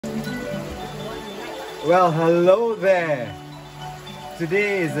Well, hello there.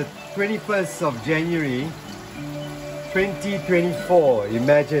 Today is the 21st of January 2024.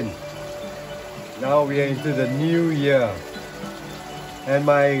 Imagine. Now we are into the new year. And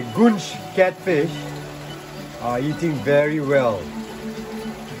my Goonch catfish are eating very well.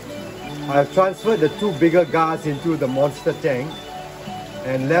 I've transferred the two bigger guards into the monster tank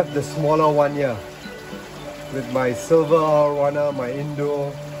and left the smaller one here with my silver arowana, my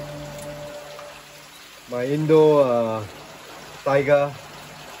Indo tiger,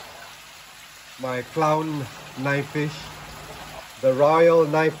 my clown knifefish. The royal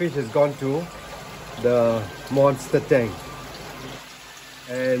knifefish has gone to the monster tank.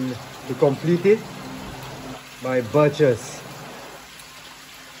 And to complete it, my birches.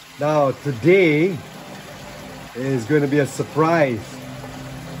 Now today is going to be a surprise.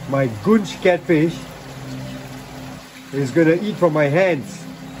 My Goonch catfish is going to eat from my hands.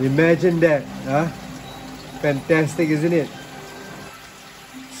 Imagine that, huh? Fantastic, isn't it?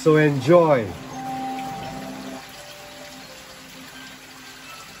 So enjoy.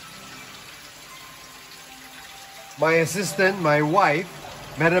 My assistant, my wife,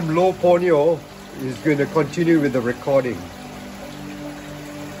 Madam Lo Ponyo, is going to continue with the recording.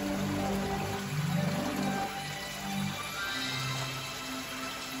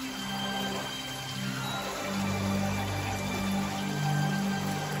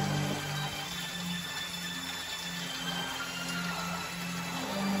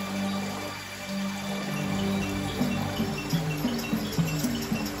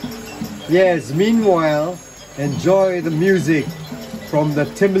 Yes, meanwhile, enjoy the music from the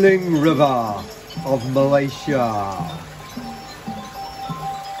Timling River of Malaysia.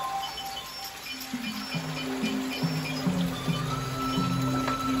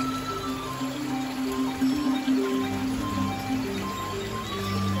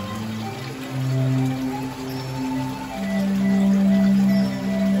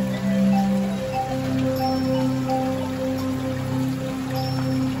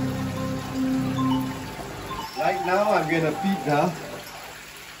 Right now I'm going to feed the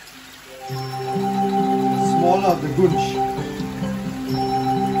smaller of the Goonch.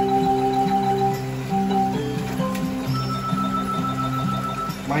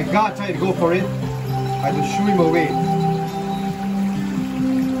 My guard tried to go for it. I had to shoo him away.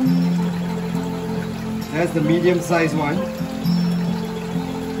 That's the medium sized one.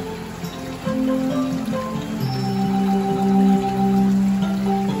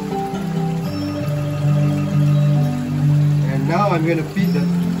 Now I'm going to feed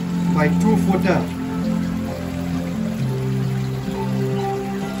my 2-footer.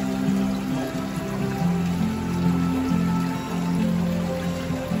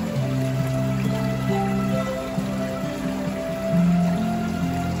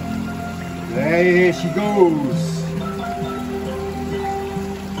 There she goes.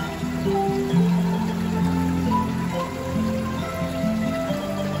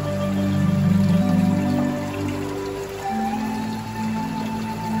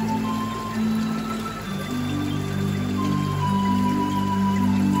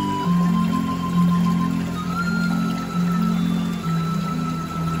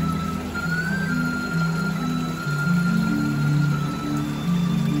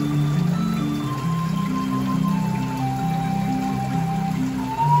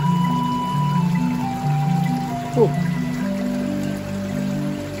 Oh.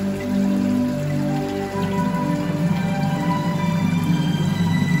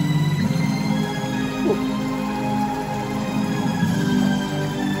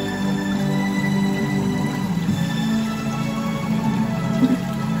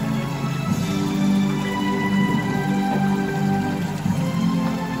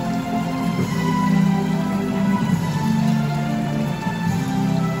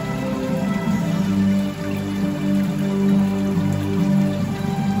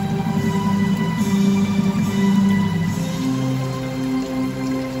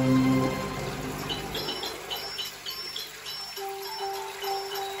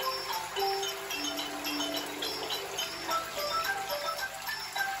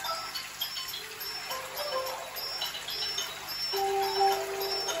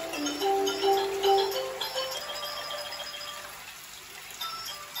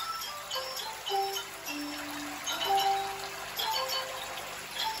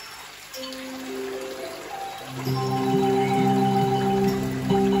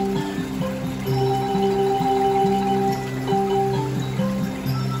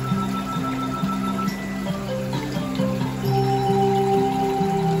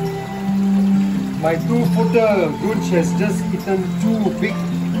 My 2-footer Goonch has just eaten 2 big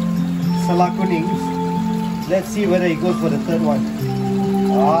salakunings. Let's see whether he goes for the third one.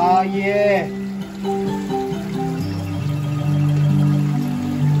 Ah, yeah.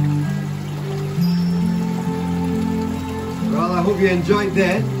 Well, I hope you enjoyed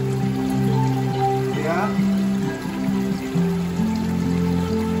that. Yeah.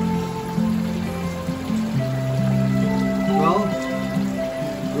 Well,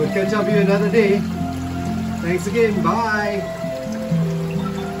 we'll catch up with you another day. Thanks again. Bye.